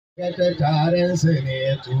ta taron su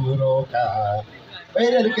ne turo ka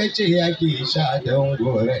bai da kace yake sha don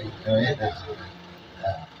gorai yana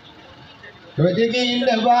to duk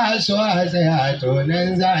inda ba su a tsaya to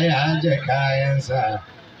nan za ya je kayansa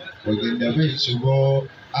kogin da bai shigo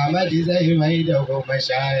Amadi zai mai da goma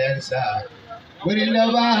shayarsa wurin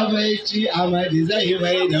da ba bai ci Amadi zai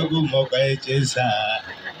mai da goma kwaicinsa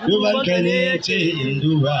duban ka ne ce in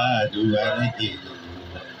duba nake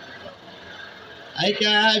ai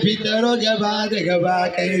ka fitaro gaba da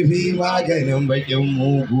gaba kaifi maganin bakin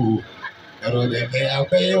mugu karo da kai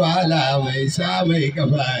akwai wahala mai sa mai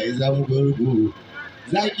kafa zan gurgu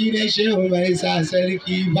zaki da shehu mai sa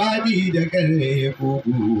sarki badi da kare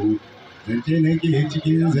kugu zance nake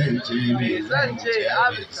cikin zance mai zance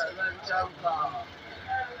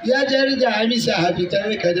ya jarda misa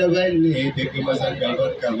fitar ka daban ne duk mazan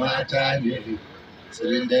gaban kamata ne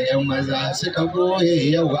sirrin da yan maza suka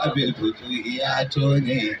goye yau abil fitu ya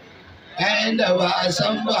tone ƴaƴan da ba a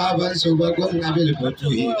san babansu ba gun abil fitu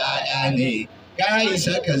ƴaƴa ne ka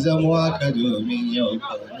isa ka zama waka domin yau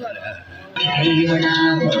kaunana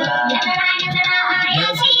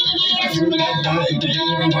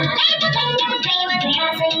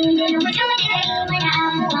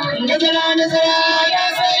nazara ya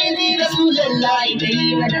sayyidi rasulullahi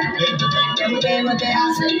kai mana kai maka ya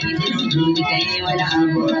sayyidi rujudu kai mana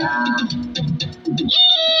amura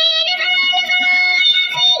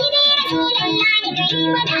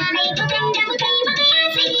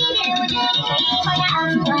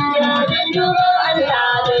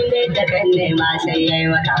da kan nema sai yayi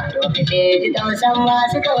maka to kace ji tausan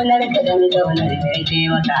masu kaunar ka dan kaunar kai ce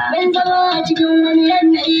maka mun zama a cikin wani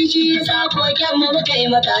yanayi shi yasa koken mu muka yi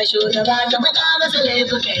maka shugaba ka faɗa masa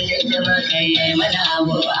laifukan da muka yi mana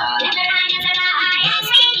abuwa ya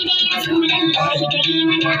sayyidi rasulullahi kai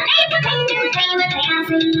mana laifukan da muka yi maka ya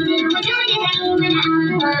sayyidi wujudi kai mana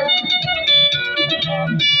abuwa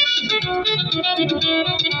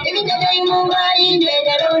Inda dai mu bayi ne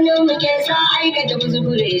da raunin muke sa aikata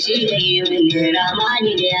kuskure shi da yiwin da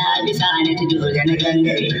ramani da ya bisa na tudu da na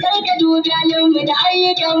kankare. Kar ka dubi halinmu da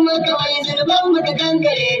ayyukan mu kawai zurban mu ka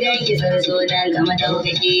kankare don kisar sunan ka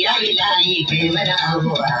madaukaki ya yi layi kai mana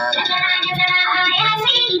abuwa. Ya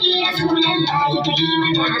sayyidi rasulullahi kai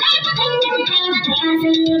mana laifukan da muka yi maka ya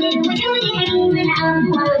sayyidi wujudi kai mana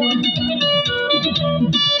abuwa.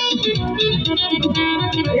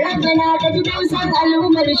 Rabbana ka ji tausan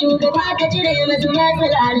al'ummar shugaba ka cire masu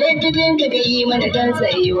matsala laifin ka yi mana kan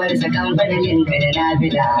tsayuwarsa kan fadalin ka da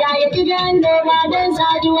nafila. Ya yi gidan da ba don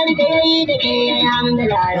saduwar da ya yi da kai ya yi hamda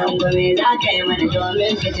laran gome za ka yi mana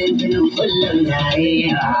domin ka tuntunin kullum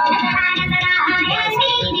yarewa. Ya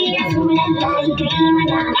sayyidi rasulullahi ka yi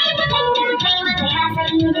mana laifukan da muka yi maka ya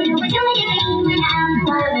sayyidi wujudi ka yi mana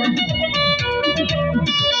amfani.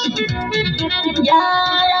 Ya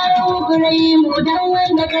kurai mu dan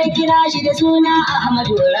wanda kai kira shi da suna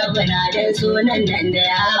Ahmadu Rabbana dan sunan nan da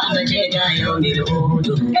ya ambace ga yau ne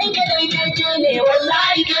hudu kai ka daidaice ne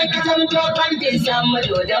wallahi kai ka san to fardin san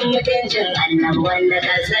mado dan mutuncin annabi wanda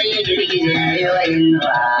ka sai ya girgije yayin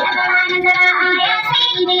nuwa ya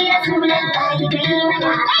sayyidi rasulullahi kai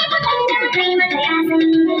mana laifukan da kai maka ya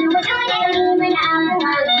sayyidi wujudi kai mana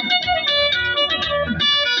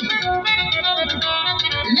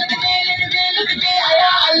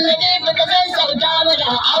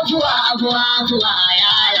abuwa abuwa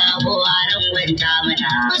ya rabuwa ran wanta mana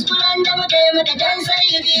kuskuren da muka yi maka dan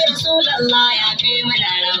sayyidi rasulullah ya kai mana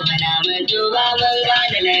rabbana mun tuba mun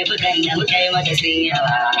gane laifukan da muka yi maka sun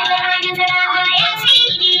yawa ya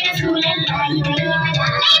sayyidi rasulullah ya kai mana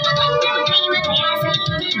laifukan da muka yi maka ya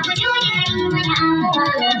sayyidi wujudi kai mana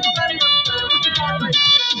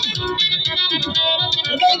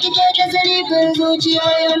kai kike ta zarifin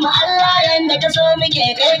zuciyoyin mu Allah yanda ka so muke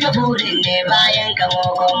kai ka burin ne bayan ka mu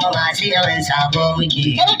masu yawan sabo muke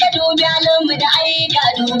kai ka dubi halin da aika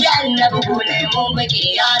dubi annabi ku ne mun baki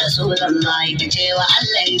ya rasulullahi ka ce wa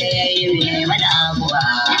Allah da yayi mu mana abuwa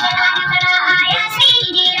ya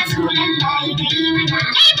sayyidi rasulullahi kai mana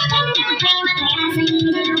laifukan da kai maka ya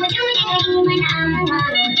sayyidi wujudi kai mana abuwa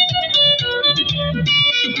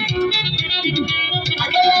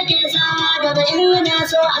gaba in muna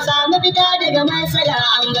so a samu fita daga matsala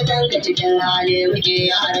an batan ka cikin hali muke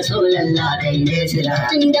ya rasulallah kai ne sila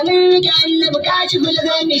tunda mun rike annabi ka ci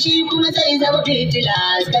bulgami shi kuma zai zama fitila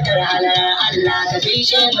sakatar halar Allah ka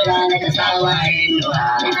fishe mu rana ka sa wayen nuwa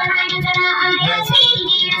ya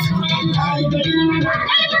sayyidi rasulallah kai mana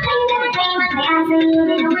laifukan da kai maka ya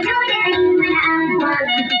sayyidi wujudi kai mana abuwa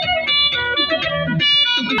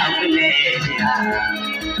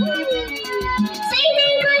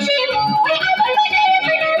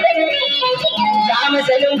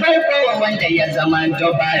masalin farko wanda ya zama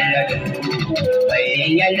tobar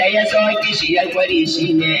bayan yadda ya so kishiyar kwari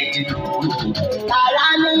shi ne tudu tara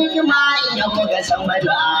min hikima iya kuga sama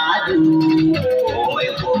da adu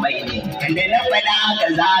komai ne yadda na faɗa ka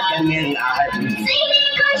za ka min adu sai ne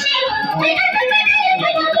ko shehu mai aka faɗa ya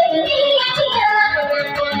faɗa wani ya cika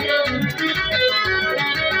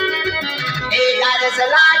da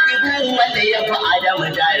salati gun wanda ya fi Adamu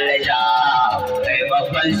daraja kai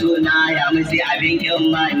babban suna ya musi abin kin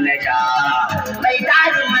manaja mai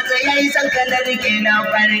tarin matsayi san kalar ke na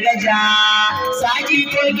fargaja saki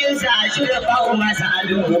kogin sa shurfa masa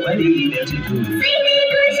ado bari da tutu sai ne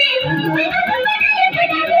ko shehu mai aka faɗa ya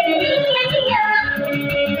faɗa wani ya cika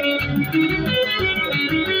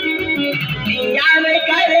ya mai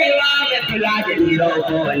karewa mai kula da ni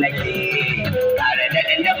roƙo nake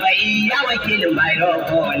da bai ya wakilin mai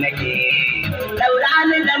roƙo nake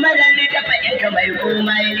lauranin da madalli da faɗin ka mai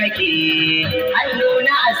komai kake hannu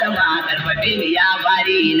na a sama karfafi ni ya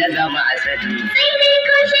bari na zama asali sai dai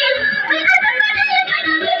ko shehu mai aka faɗa ya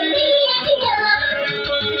faɗa wani ya cika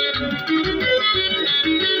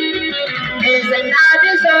zanna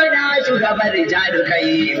ji so na shugabar jadu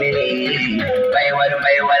kai mini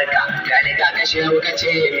baiwar ka gani ka kashe ka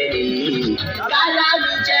ce mini ka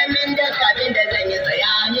lamince min da kabin da zan yi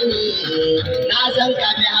tsaya mini na san ka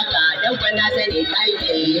bi haka dan fa na sani kai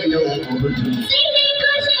ke yin hutu sai dai ko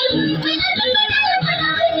shehu mai aka faɗa ya faɗa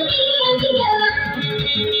wani ya cika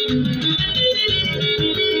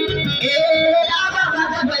Abba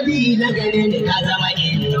ka faɗi na gare ni ka zama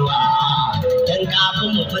inuwa dan kafin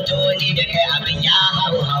mu fito ni da kai abin ya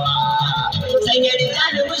hawa sanya riga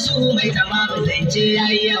da musu mai tamamu zance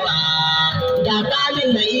yayi yawa da kamin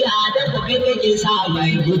na iya da ku kai kake sa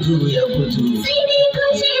mai gudu ya gudu sai dai ko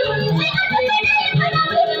shehu mai aka faɗa ya faɗa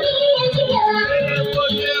wani ya cika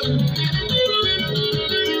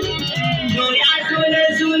ya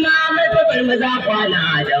suna mai babar maza kwana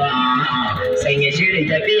dawa sanya shirin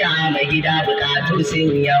tafiya mai gida bukatu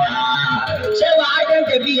sun yawa shewa adon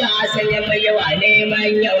tafiya sanya mai yawa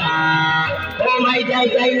neman yawa komai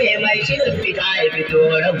daidai ne mai shirin fita ya fito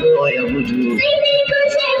rago ya gudu sai dai ko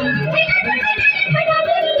shehu mai aka faɗa ya faɗa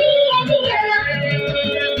wani ya cika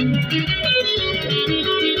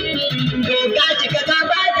ka cika ka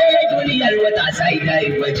ba da duniyar wata sai ta yi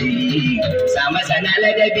gwaji sa masana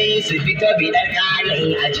ladabi su fito bidar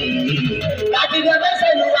kanin aji ka fi gaban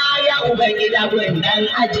sanuwa ya ubangida gundan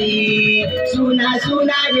aji suna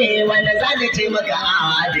ne wanda za ka ce maka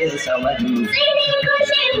adin samadu sai ne ko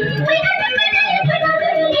shehu mai aka faɗa ya faɗa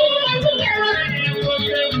wani ya cika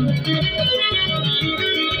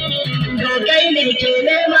kai ne ke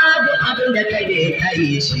nema duk abin da kai ne kai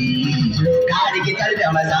shi ka rikitar da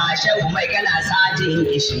maza shehu mai kana sajin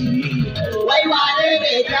kishi wai wane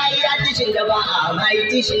ne ta yi ya tishin da ba a mai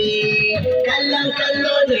tishi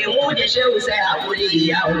kallo ne mu da shehu sai hakuri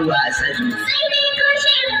ya huwa sadu sai ne ko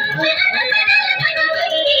shehu mai aka faɗa ya faɗa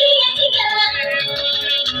wani ya cika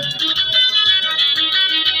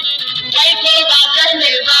kai ko ba kai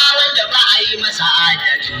ne ba wanda ba a yi masa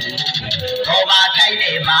adalci ko ba kai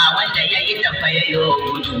ne ba wanda ya yi tafayayo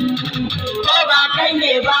gudu ko ba kai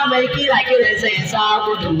ne ba mai kira sai sa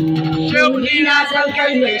gudu ni na san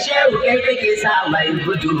kai ne shehu kai kake sa mai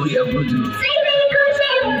gudu ya gudu sai dai ko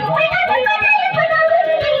shehu mai aka faɗa ya faɗa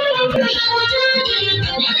wani ya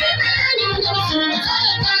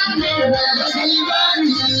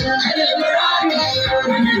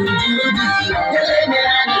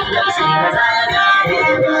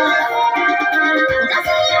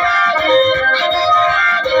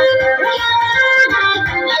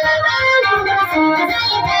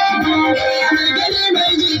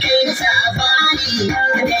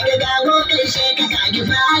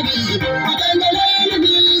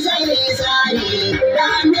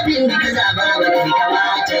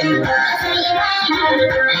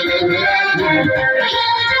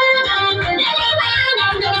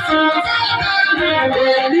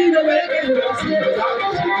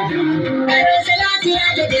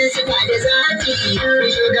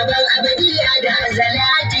shugaban abadiya da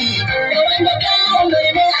zalati da wanda kayan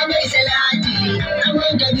birnin a mai salati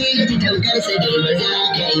abin kabila ta tamkar sa da ba za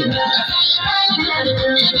ka yi ba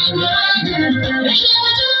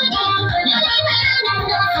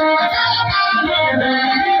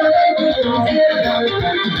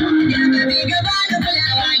gaba da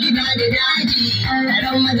kulawa gida da daji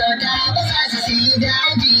taron mazauta ba sa su yi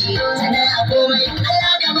daji sannan a komai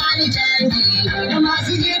Allah ka bani canji da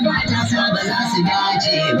masu jefa ta sa ba za su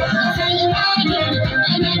dace ba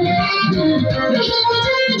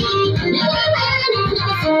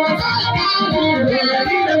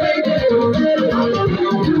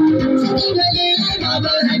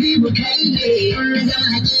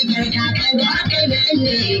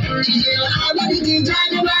shi Shehu Ahmad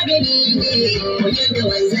Tijjani magani ne, wajen da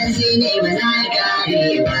wanzan sai ne ba za a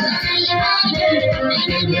kare ba.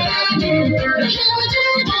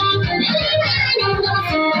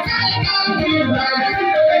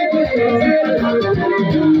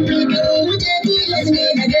 Wuce tilas ne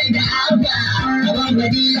da gai da Abba, gaban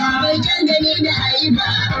Badila mai can gani da haiba,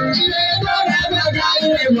 shi ne ya dora ba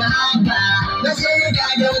da'irar muhabba, masarauta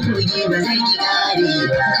don kogi ba zai ki kare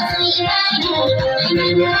ba.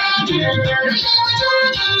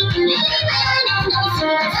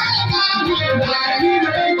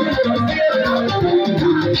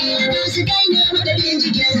 Su kai ne madadin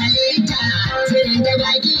jikin halitta, sirrin da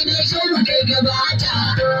baki ne Shehu kai gabata,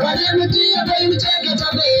 wani mutum ya fahimce ka ta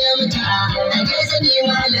bayyanta, a ke sani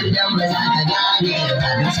malam dan ba za ka gane ba,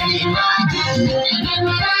 ka sani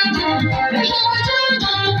mati.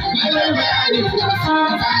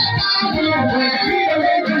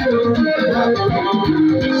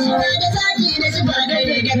 Suna da zaki da su ba da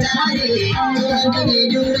daga tare, zuwan ka ne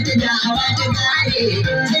duk wata da'awa ta kare,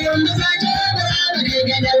 sai yin ba za ta ba za mu kai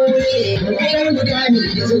ga daure, kai mutane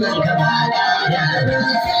da zuwan ka ba da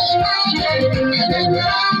rana.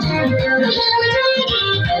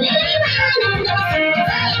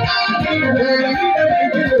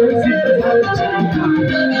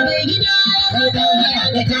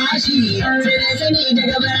 Da tashi sai da sani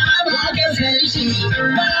daga baraba kan sarshi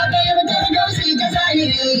ba bai mutar gausi ta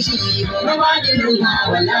zahiri shi ba ba da nuna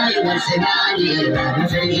wallahi wasu gane ba da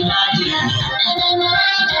sani majiya.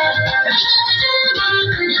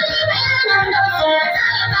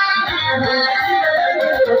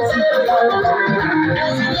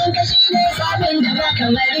 Kashi ne sabon da ba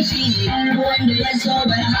kamar shi wanda ya so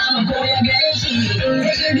barhama ko ya gaishe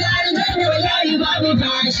ya shiga aljanna wallahi babu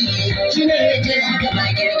fashi shi ne ya ce haka ba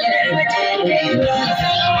kirkirar mutum ne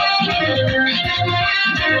ba.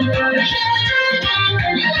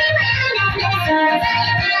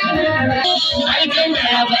 Aikin da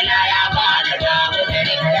ya bana ya ba da damu da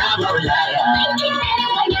ya maulaya. Aikin da ya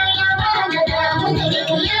bana ya ba da damu da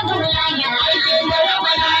ya maulaya. Aikin da ya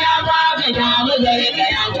bana ya ba da damu da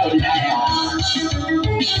ya maulaya.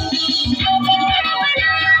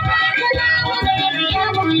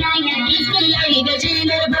 Bismillahi da shi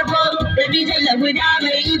ne farko, da bijalla guda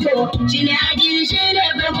mai iko, shi ne adili shi ne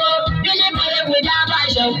farko, bilin fara guda ba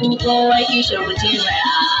shakku kowai ishe wuce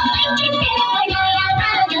baya.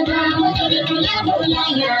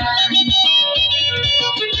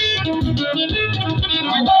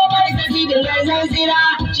 Agobar sassi da garzan tsira,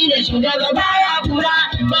 shi ne shugaba baya kura,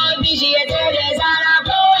 ko bishi ya tsere tsara,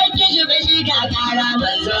 kowai kishi ba shi ka kara,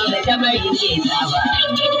 banzo da taba yin ke tsawa.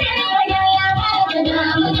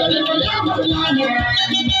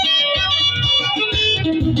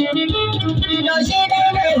 Yaushe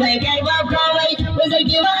dai ne mai karba komai, ku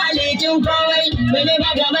zaki ba halittun komai, wani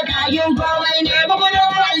daga makayin komai ne bukunan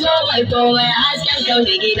wanzo mai komai, hasken kau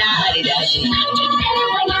da gida har dashi.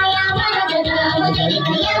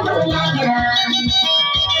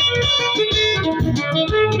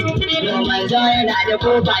 Manzo yana da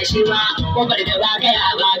kofa shi ma, kofar da ba kai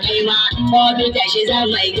a ba kai ma, ko fita shi zan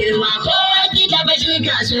mai girma, ko waki da bashi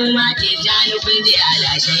kasu ma ce jani kun je a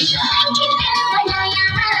lashe sha.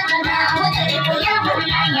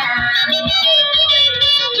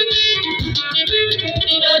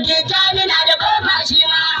 Doke jani na da kofa shi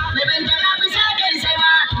ma, da ban tara fusatar sama,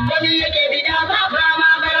 wani yake bida ba fama,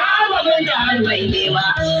 bara ma mun da har mai nema,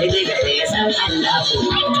 da je gare ya san Allah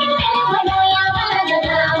ko.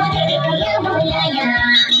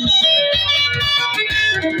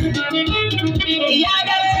 Ya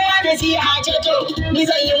gaskiya da siya ce to, ni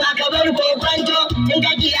zan yi maka bar kokwanto, in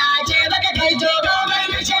ka kiya ce baka kai to, komai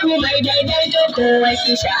na ce mu mai daidaito, kowai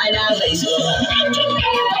kisha ana bai so.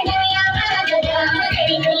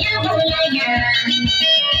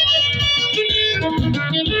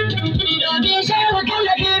 Domin shehu kan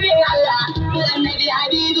da bibin Allah, bi annabi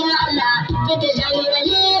habibin Allah, bi da jani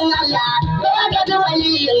waliyin Allah, ko ga bi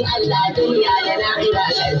waliyin Allah, duniya da lahira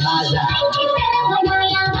kai fasa.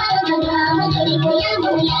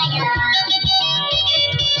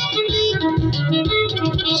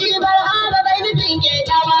 Shi barhama bai nufin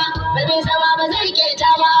keta ba, bai sama ba zai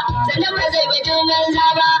keta ba, sannan ba zai bata banza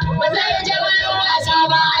ba, ba zai je wurin wasa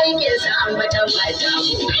ba, aikinsa ambatan mata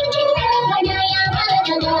mu.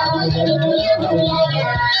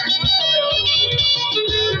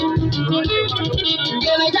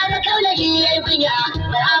 Taimaka da kaunaki ya yi kunya,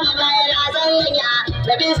 barhama bayan razan hanya,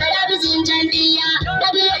 rabinsa ya fi cincin diya,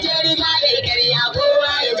 rabi ya je riga ya yi karya,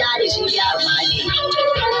 kowa ya ja da shi ya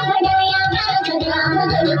fadi.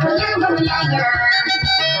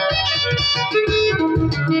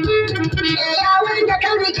 Ya wanda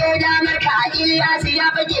kauri ke damar ka, Ilyas ya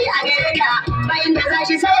fage a gare ka bayin da za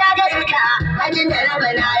shi sai ya gare ka hajjin da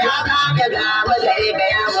rabana ya baka ga magare ka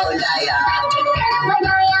ya maulaya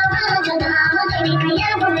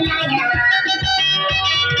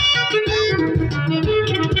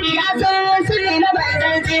ya san sirri na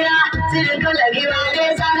banzan tsira sirrin kula giwa ne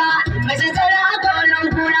tsara masu tsara haka wannan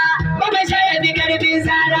kura kuma sai ya bi karfin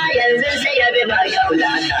tsara yanzu sai ya bi mai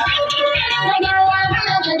yaulata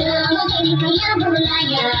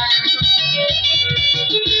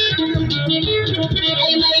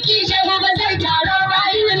ai marki shehu ba zai taro ba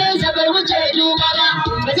ilimin sa bai wuce duba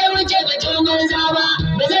ba zai wuce bacin gunza ba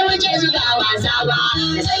zai wuce zuga wasa ba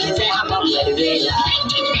da sai sai haɓan barbela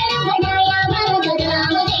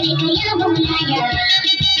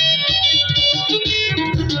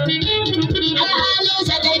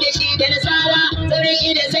alhalinsa dai da shi da nasara sauran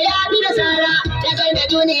idan sai ya bi nasara ya san da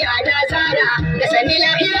duniya da tsara da sani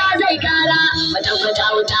lafiya zai kara matabbata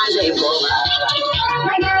wuta zai koma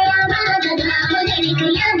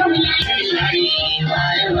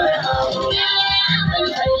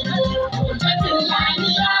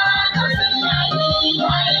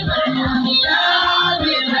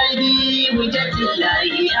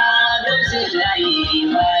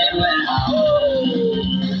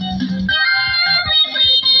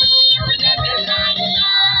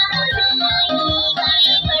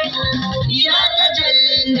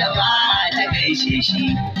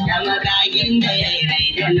shi da magagin da ya yi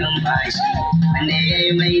rai da numfashi wanda ya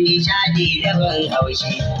yi mai nishadi da ban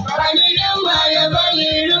haushi wani dan ba ya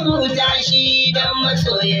bari rubuta shi don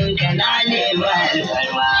masoyin ka na nema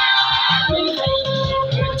alfarma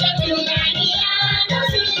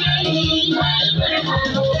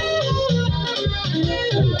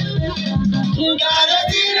Gara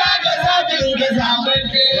tira ga zafin ga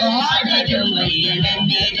zababbe adadin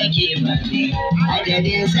bayyananne da ke babbe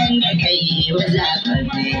adadin san da kai wa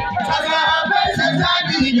zababbe sazabansa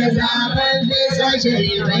zafi da zababbe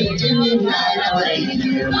sashiri mai jimin na rawar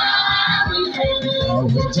girma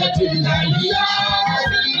hujjatin lahiya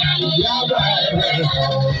ya bayar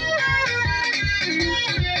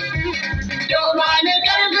Domin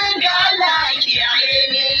karfin ka Allah kiyaye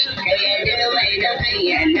ni ka yarda mai da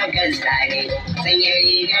hanyar na gasta ne sanya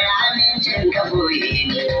rigar amincin ka boye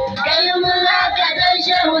ni kai mun haka dan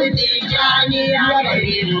shehu tijani ya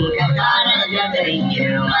gare mu ka fara da dan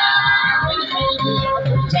girma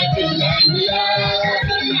cikin lafiya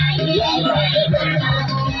ya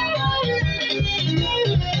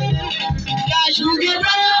ya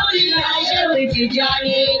shugaban ya shehu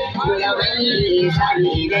tijani shugaban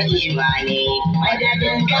sani da imani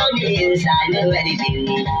madadin kaunin sani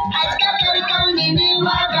warjini haskakar kauni ne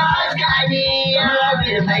ma ga haska ne ya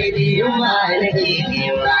birbai da yunwa na ke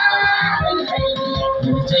nema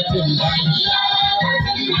cikin lafiya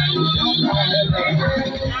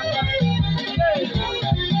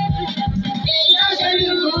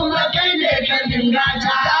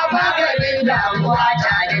gata maganin damuwa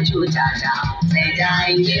ta da cutata sai ta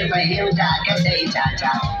hanyar fahimta ka sai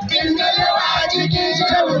tata tun da yawa cikin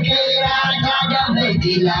shehu kai rata da mai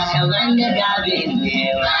dila kamar da gabin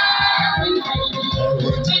nema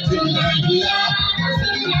cikin lafiya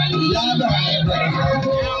ya bayar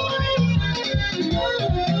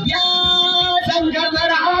ya san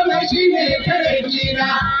gabar hama shi ne kare kira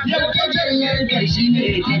yau ta janyar kai shi ne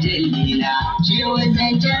ta jallina ciwon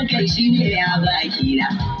zancen kai shi ne ya bakina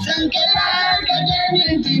san kira ka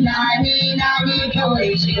jamin tunani na ne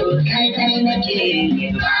kawai shi kai kai nake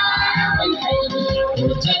nema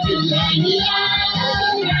cikin lafiya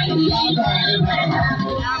ya bayar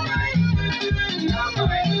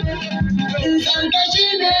san kashi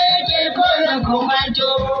ne ke kora komato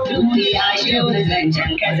duniya shehu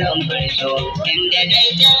zancen ka zan furto inda dai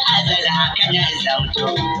jan azal haka na zauto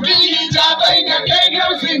bini jabai da kai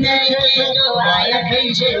gausu ne ya kai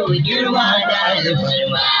shehu girma da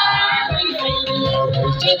alfarma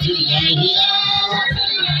cikin lahiya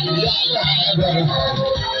ya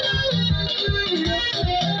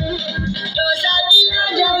to sabiya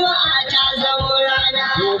jama'a ta zamo rana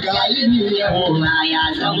ga yini yau ma ya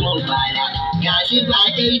zamo kwana ga sifa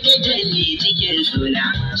dai ta jalli cikin suna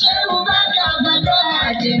shehu ba ka fada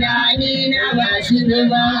tunani na masu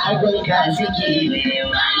zama abinka suke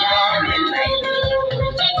nema ya lallai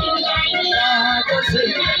cikin lafiya ka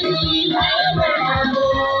sunani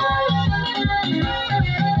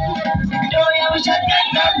to yaushe kai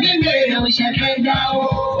tafi ne yaushe kai dawo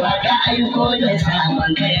wata aiko da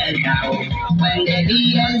saman kayan kawo wanda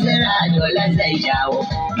biyan zira dole zai jawo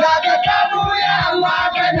kaga ka buya amma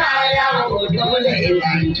kana yawo dole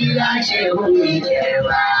in kira shehu mai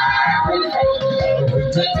girma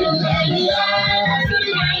cikin lafiya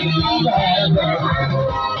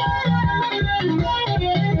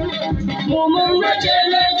Mun wace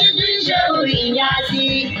na cikin shehu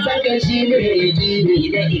yasi, saka shi ne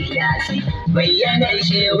gini da ikhlasi. Bayyanar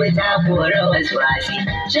shehu ta kora waswasi.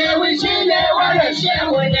 Shehu shi ne wani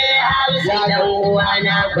shehu ne hausa dan uwa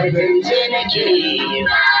na kwatance nake.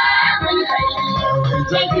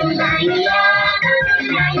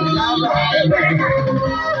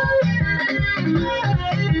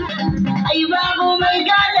 Ai babu mai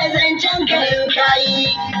gane zancen kayan kayi,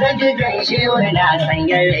 zagigan shehu na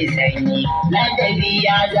sanyar rai sanyi, ladabi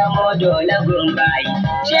ya zamo dole gumbayi.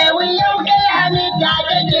 Shehu yau kai halitta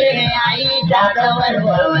take yayi ta kamar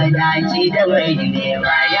wadaci da mai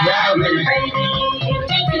nema ya mulhaidi.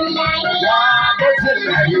 Ya kasar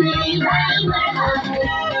rayu.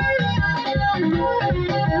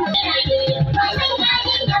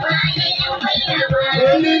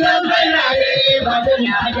 Wani zan bayyana ne ba zan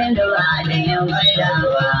yadan da ba da yan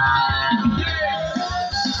bayyanawa.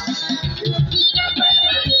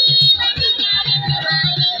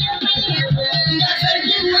 Ya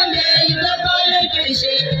sarkin nan da ya yi babba ya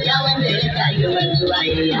kirshe, ya wanda ya kayi mantuwa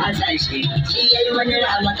ya yi hasashe. Shi ya yi wani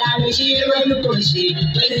ramakani, shi ya yi wani koshe,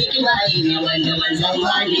 wani hikima ne wanda ban san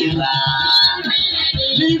wane ba.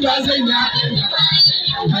 Ni ba zan yadan da ba da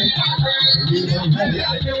yan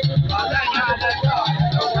bayyanawa.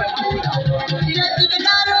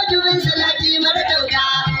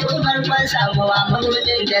 Samuwa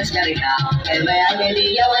mabudin daskarka, kai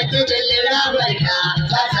bayanari yawan titin rabarka,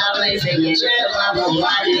 ba sa mai sanya shirin babban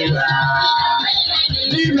wale ba.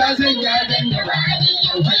 Ni ba zan yadan da ba da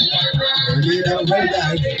yan faida ba. Ni dan faida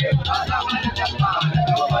ne.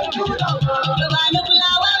 Ba ni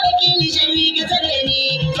kulawa wakili shari ka tsare ni,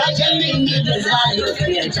 sashen min da za a yi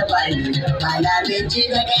karyar taɓa ni. Ba na binci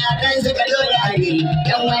da kai a kan suka dole ne,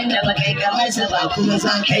 yan wanda ba kai kamar su ba kuma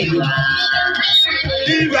za kai ba.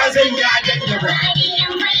 Ni ba zan yi adan da ba.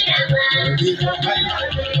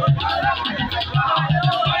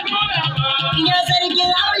 Ya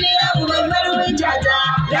sarkin aure abu babbar hujjata,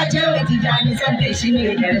 ya ce wa tijani san kai shi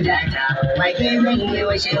ne dardata. Mai kai zan yi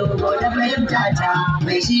wa shehu ko na fahimta ta,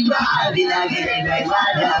 mai shi ba a bila gare bai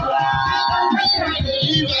bada ba.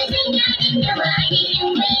 Ni ba zan yi adan da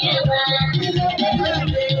ba.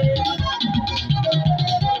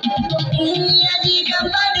 Ya ji kan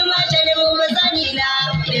bada mace da mu sani na,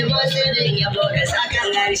 nemo sirrin yabo ka sakan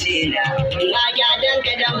harshe na. Na gyadan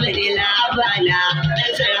ka dan madina abana, dan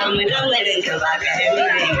tsara mu lamarin ka ba ka yi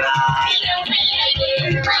mini ba.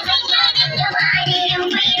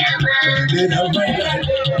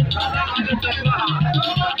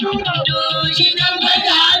 Shi dan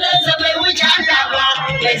bada halarsa bai wuce Allah ba,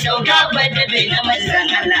 bai sauka bada bai na manzan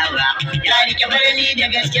Allah ba. Ya rike barni da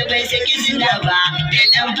gaske bai saki suna ba, ya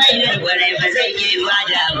dan fainar gwarai ba zai yi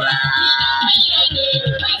wada ba.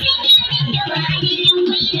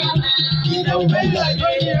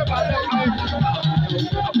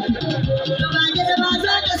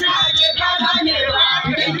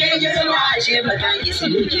 Ba ka yi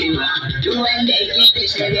sulke ba, duk wanda yake da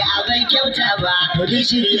shari'a bai kyauta ba, duk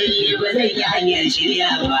shiryayye ba zai yi hanyar shirya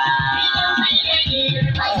ba.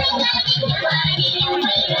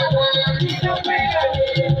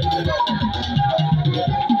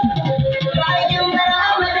 Bayan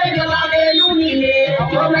marhaba da gaba ɗaya nuni ne,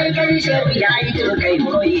 komai kan shafi ya yi to kai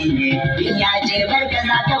koyi ne. In ya ce barka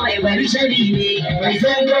za ta mai bari shari ne, bai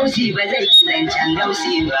san gausi ba zai ki zancen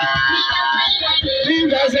gausi ba. Ni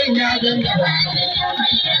ba zan yadan da ba.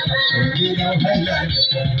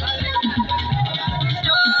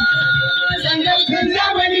 Zangarfin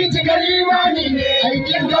zamani cikar imani ne,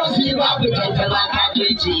 aikin gausi babu kyauta ba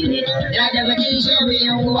kafirci ne. Ya da bakin shehu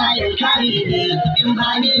yan uwa yan kari ne, in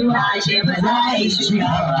ba ni ba ashe ba za a yi shiga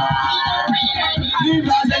ba. Ni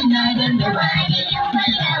ba zan yadan da ba.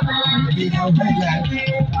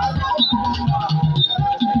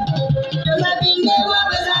 Zafin nema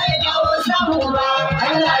ba za ya kawo samu ba,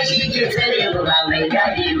 Allah shi ke tsare mu ba mai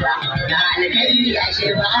daɗi ba. Da alkhairi ashe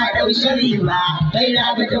ba a ɗau shari ba, bai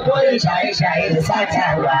rabu ta koyi shaye-shaye da sata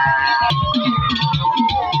ba.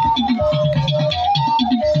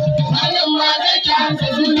 Malam ma zai ki amsa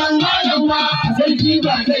sunan malam ma, sarki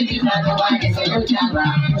ba zai ki gaba da sarauta ba,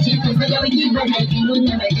 shi ku sadauki ba zai ki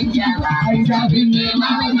nuna bajinta ba. Har zafin nema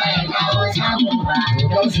ba ya kawo samu ba.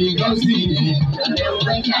 Gausi ne, domin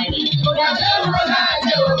mutane. Da shehu ba za a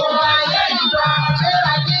ce wa kowa ya yi ba, shehu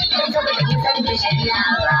a cikin saboda kisan da shari'a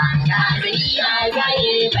ba. Ta zariya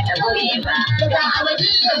zahiri ba ta goye ba, daga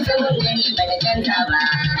abadiyyar sabon gani ba da canta ba.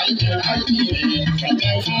 Aikin aiki ne,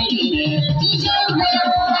 cancan sirri ne, shi shehu na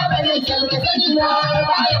yawa ba zai san ka sani ba.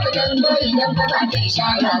 Ba ya fitan goyi don ba ta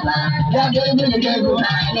ishara ba, ya gaibu da gaibu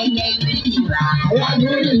ba nan ya yi mulki ba. Ya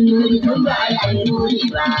nuri tun ba ya yi nuri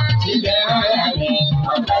ba, shi da yaya ne,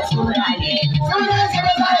 babbar sura ne.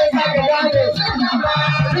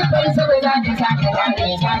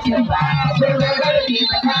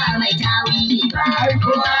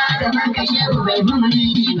 san ka shehu bai fi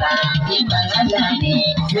muridi ba, ikon Allah ne,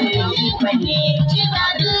 sirrin ikon ne, shi ba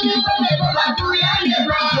duni ba mai ba tuya ne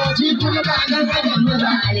ba, shi kuma ba dan adam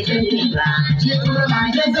ba aljanni ba, shi kuma ba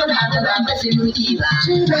dan zama ba masuluki ba,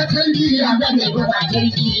 shi ba tangiya ba mai ba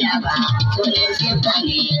jirgiya ba, sunan simfa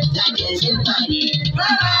ne, zakin simfa ne, ba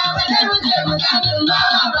da wuce mutanen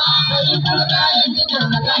bawa ba, bai kuma kayan jikin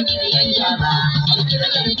makaji biyayya ba,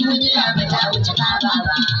 alkibar duniya ba ta wuce kaba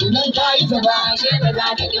ba, idan ka yi zaba ashe ba za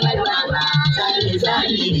ka ki marwa ba, sani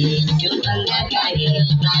zani ne, yin bangaka ne,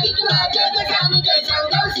 na yi kuma ta ka samu kai san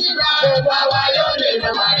gausi ba, ko ba wayo ne ba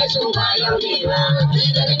ba da sun wayo ne ba, ni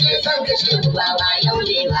da nake son ka shehu ba wayo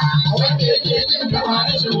ne ba, wanda yake jin ba ba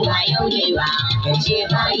da sun wayo ne ba, ka ce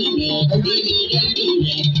bayi ne, bili gaibi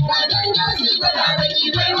ne, ba dan gausi ba da baki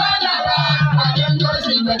bai wala ba, ba dan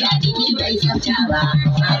gausi ba da jiki bai sauta ba,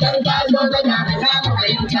 ba dan gazo ba da ba za mu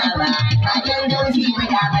fahimta ba, ba dan gausi ba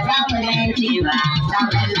da ba za mu rance ba,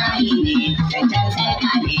 sabon layi ne, cancan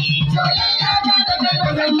sarka ne, soyayya ta da kai ba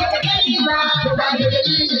zan mata kai ba, ba da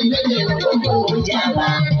dalilin da ke ba koko hujja ba,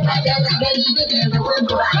 ba dan a gani da ke ba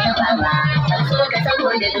koko a yaba ba, ban so ka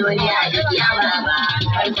saboda duniya da kiyama ba,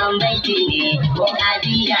 farkon baiti ne, ko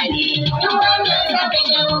kadiya ne, duk wanda ya saka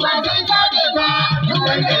shehu ba zai tabe ba, duk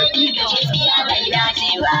wanda ya ƙi ka gaskiya bai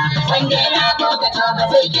dace ba, wanda ya rabo ka to ba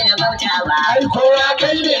zai gina bauta ba, ai kowa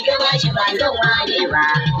kai ne ka bashi ba zan wane ba,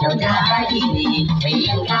 kyauta kari ne, mai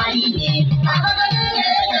yin kari ne, ba ba ba ne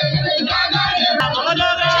bai gagare ba, ba ba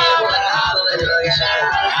ba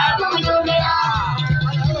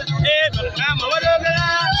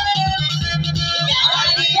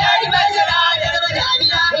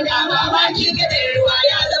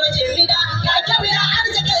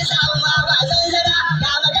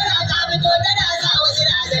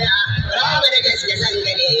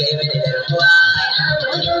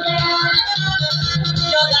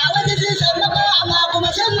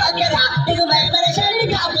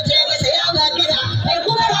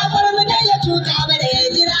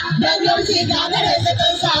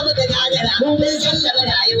mun sallama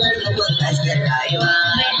rayuwar mu gun hasken rayuwa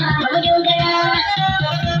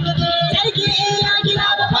sarki ya gina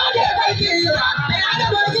ba fada bakin zuwa mai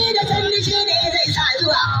adabozi da sanni shi ne zai sa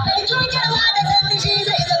zuwa mai cutarwa da sanni shi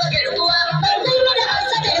zai zama garkuwa mai gulma da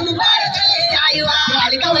hausa da mu fara tsaye rayuwa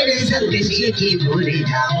alkawarin san da shi yake bore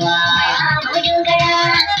damuwa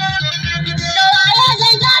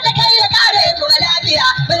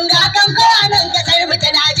mun ga kan kowa nan kasar mu ta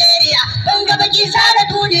Najeriya mun ga baki sara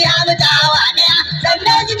duniya mu ta hawa daya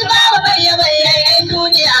sannan ji ba ba bayyana yan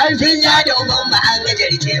duniya an sun ya da uban ba an ga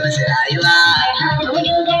jarce musu rayuwa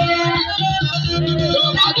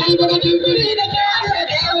na kai da kiri da ke Allah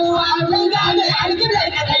da yawa mun ga da alƙiblar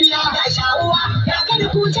da kariya ga shawuwa ya kada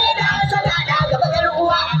kuce da hasada da gaba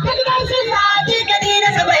garkuwa daga sun ya ji kadi da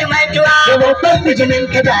sabai mantuwa babban bijimin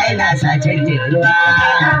kada yana sa canjin ruwa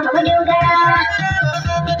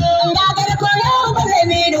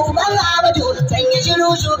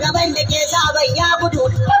shugaban da ke saban ya gudu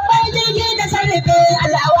babban jirgi da sarrafe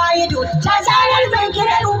Allah wayidu ta zarar ban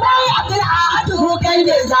kirar ubai Abdul Ahadu kai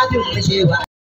ne zafin mushewa